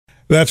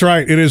That's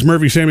right. It is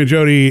Murphy, Sam, and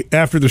Jody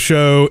after the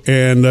show.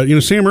 And,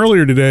 Sam,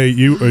 earlier today,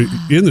 you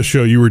in the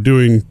show, you were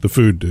doing the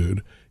Food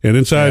Dude. And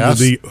inside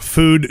the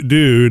Food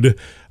Dude,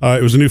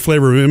 it was a new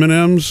flavor of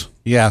M&M's.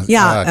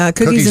 Yeah.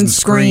 Cookies and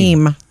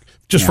Scream.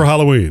 Just for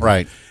Halloween.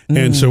 Right.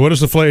 And so what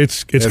is the flavor?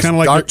 It's kind of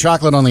like dark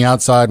chocolate on the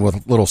outside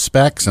with little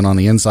specks, and on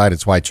the inside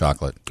it's white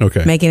chocolate.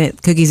 Okay. Making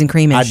it cookies and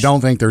creamish. I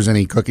don't think there's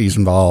any cookies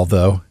involved,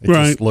 though. It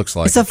just looks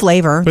like it's a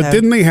flavor. But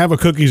didn't they have a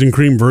cookies and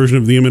cream version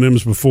of the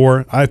M&M's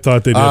before? I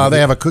thought they did. They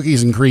have a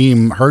cookies and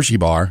cream Hershey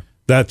bar.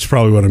 That's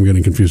probably what I'm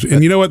getting confused with.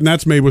 And you know what? And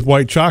that's made with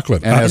white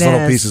chocolate. And it has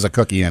little pieces of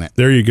cookie in it.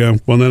 There you go.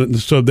 Well, then,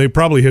 so they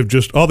probably have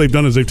just, all they've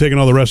done is they've taken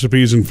all the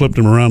recipes and flipped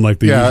them around like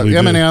they usually do.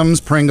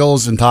 M&M's,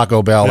 Pringles, and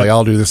Taco Bell, they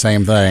all do the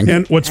same thing.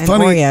 And what's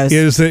funny Oreos.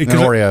 is that... And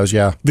Oreos,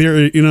 yeah.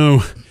 They're,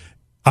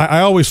 I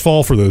always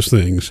fall for those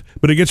things,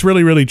 but it gets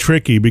really, really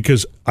tricky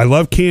because I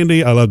love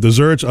candy, I love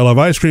desserts, I love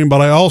ice cream,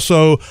 but I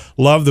also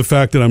love the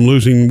fact that I'm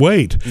losing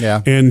weight.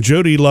 Yeah. And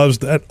Jody loves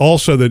that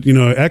also, that,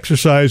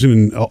 exercising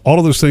and all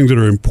of those things that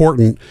are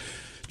important.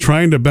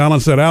 Trying to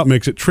balance that out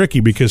makes it tricky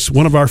because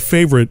one of our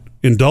favorite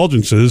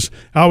indulgences,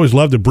 I always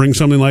love to bring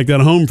something like that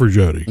home for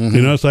Jody.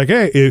 Mm-hmm. It's like,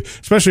 hey,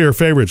 especially her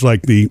favorites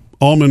like the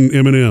almond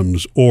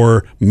M&Ms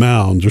or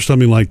Mounds or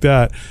something like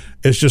that.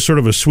 It's just sort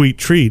of a sweet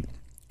treat.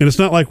 And it's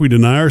not like we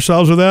deny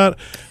ourselves of that.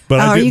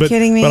 But are you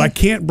kidding me? But I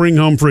can't bring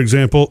home, for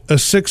example, a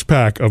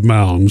 6-pack of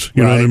Mounds,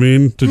 you know what I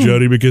mean, to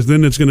Jody, because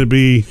then it's going to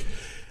be...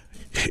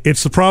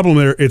 It's the problem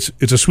there. It's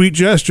a sweet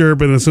gesture,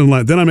 but it's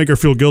like then I make her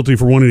feel guilty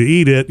for wanting to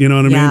eat it. You know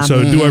what I mean?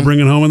 So do I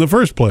bring it home in the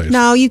first place?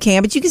 No, you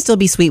can, but you can still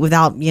be sweet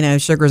without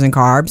sugars and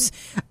carbs.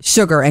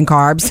 Sugar and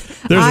carbs.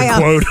 There's a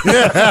quote.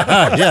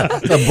 Yeah,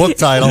 the book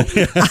title.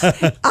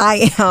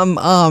 I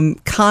am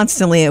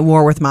constantly at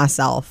war with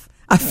myself.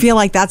 I feel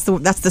like that's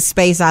the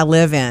space I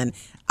live in.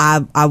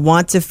 I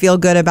want to feel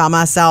good about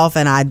myself,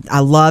 and I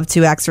love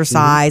to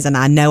exercise, and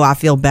I know I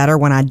feel better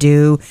when I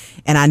do,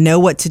 and I know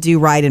what to do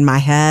right in my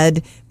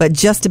head. But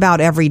just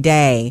about every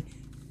day,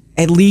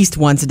 at least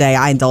once a day,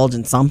 I indulge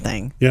in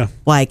something. Yeah.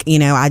 Like,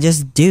 I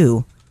just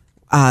do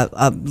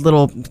a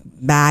little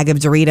bag of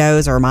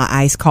Doritos or my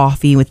iced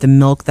coffee with the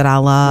milk that I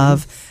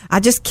love.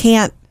 I just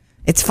can't.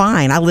 It's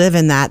fine. I live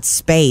in that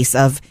space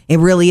of it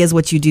really is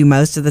what you do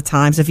most of the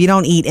time. So if you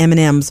don't eat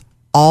M&Ms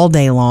all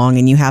day long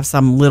and you have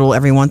some little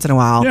every once in a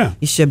while,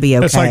 you should be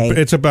okay.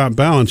 It's about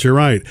balance. You're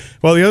right.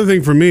 Well, the other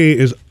thing for me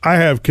is I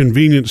have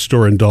convenience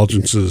store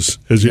indulgences.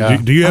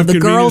 Do you have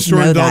convenience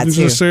store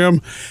indulgences, Sam?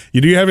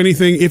 Do you have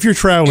anything if you're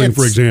traveling,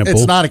 for example?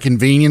 It's not a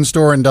convenience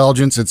store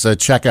indulgence. It's a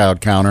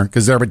checkout counter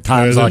because there are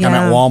times like I'm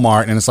at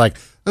Walmart and it's like,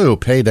 ooh,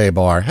 payday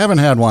bar. Haven't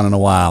had one in a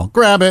while.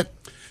 Grab it.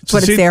 That's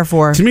what it's there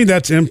for. To me,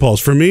 that's impulse.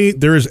 For me,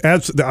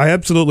 I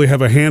absolutely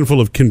have a handful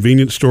of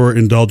convenience store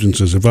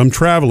indulgences. If I'm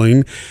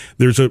traveling,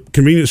 there's a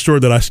convenience store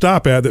that I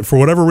stop at that for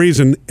whatever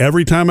reason,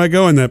 every time I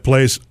go in that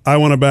place, I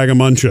want a bag of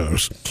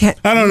Munchos.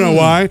 I don't know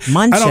why.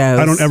 Munchos.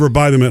 I don't ever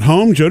buy them at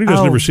home. Jody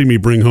doesn't ever see me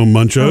bring home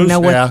Munchos.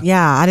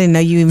 I didn't know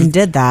you even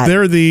did that.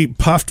 They're the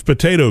puffed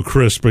potato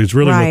crisp, is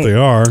really what they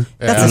are.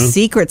 That's a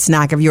secret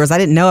snack of yours. I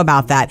didn't know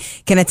about that.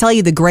 Can I tell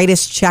you the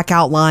greatest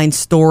checkout line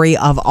story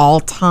of all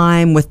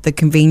time with the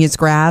convenience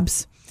grabs?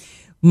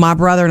 My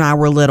brother and I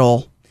were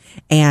little,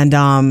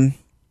 and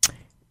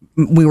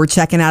we were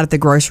checking out at the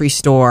grocery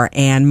store,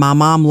 and my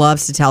mom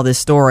loves to tell this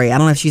story. I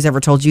don't know if she's ever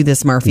told you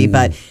this, Murphy,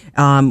 but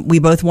we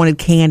both wanted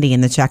candy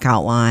in the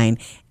checkout line,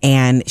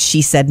 and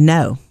she said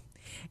no.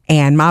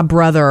 And my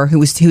brother, who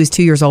was 2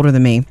 years older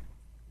than me,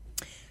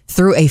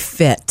 threw a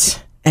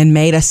fit and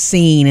made a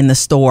scene in the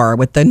store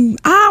with the,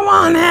 I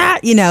want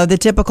it, the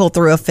typical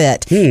threw a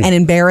fit and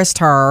embarrassed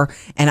her.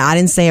 And I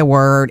didn't say a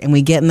word. And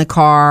we get in the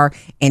car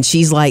and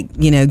she's like,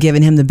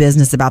 giving him the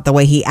business about the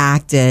way he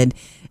acted.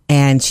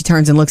 And she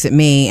turns and looks at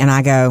me and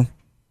I go,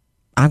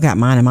 I've got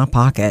mine in my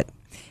pocket.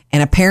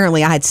 And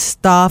apparently I had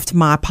stuffed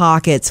my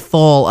pockets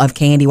full of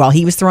candy while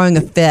he was throwing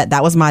a fit.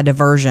 That was my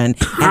diversion. And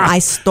I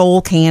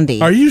stole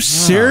candy. Are you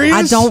serious?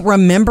 I don't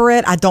remember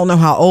it. I don't know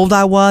how old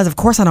I was. Of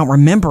course I don't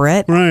remember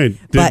it. Right.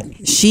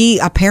 But she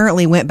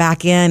apparently went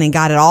back in and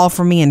got it all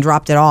from me and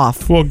dropped it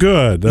off. Well,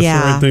 good. That's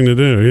the right thing to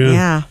do.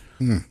 Yeah.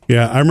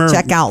 Yeah, I remember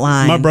checkout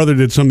line. My brother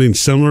did something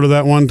similar to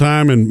that one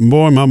time, and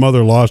boy, my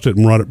mother lost it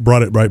and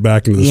brought it right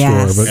back into the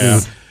store.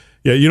 But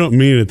you don't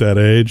mean it at that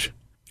age.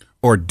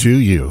 Or do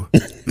you?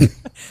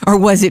 Or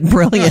was it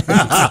brilliant?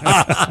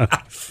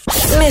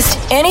 Missed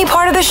any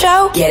part of the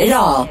show? Get it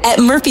all at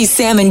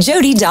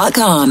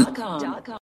murphysamandjody.com.